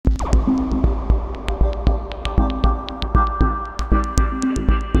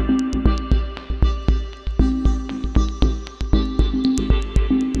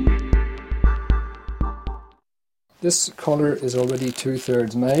This collar is already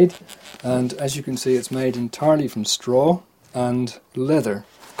 2/3 made, and as you can see it's made entirely from straw and leather.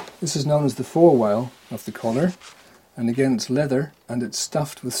 This is known as the forewow of the collar, and again it's leather and it's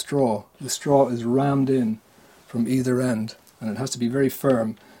stuffed with straw. The straw is rammed in from either end, and it has to be very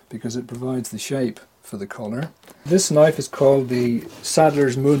firm because it provides the shape for the collar. This knife is called the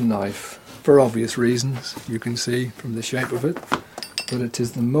Saddler's Moon knife, for obvious reasons, you can see from the shape of it, but it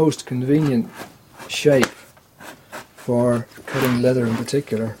is the most convenient shape for cutting leather in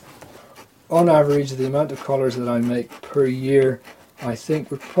particular. On average, the amount of collars that I make per year I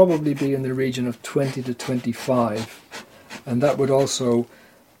think would probably be in the region of 20 to 25, and that would also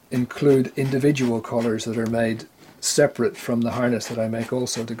include individual collars that are made separate from the harness that I make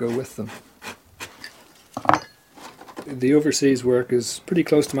also to go with them. The overseas work is pretty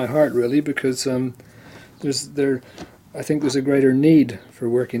close to my heart really, because I think there's a greater need for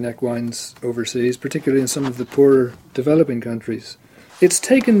working equines overseas, particularly in some of the poorer developing countries. It's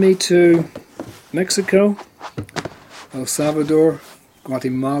taken me to Mexico, El Salvador,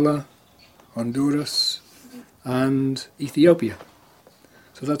 Guatemala, Honduras, and Ethiopia.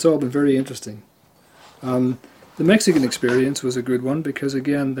 So that's all been very interesting. The Mexican experience was a good one because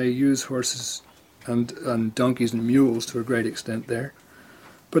again they use horses and donkeys and mules to a great extent there.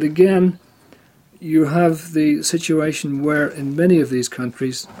 But again, you have the situation where in many of these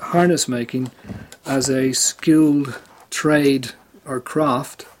countries harness making as a skilled trade or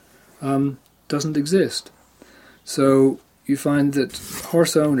craft doesn't exist. So you find that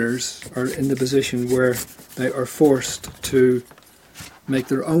horse owners are in the position where they are forced to make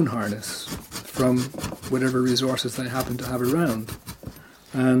their own harness from whatever resources they happen to have around,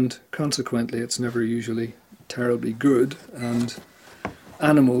 and consequently it's never usually terribly good, and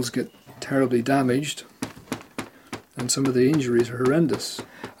animals get terribly damaged, and some of the injuries are horrendous.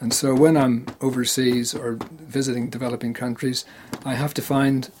 And so when I'm overseas or visiting developing countries, I have to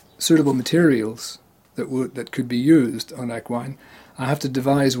find suitable materials that could be used on equine. I have to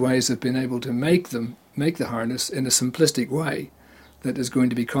devise ways of being able to make the harness in a simplistic way that is going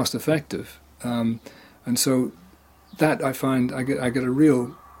to be cost effective. And so that I find I get a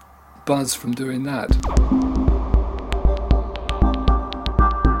real buzz from doing that.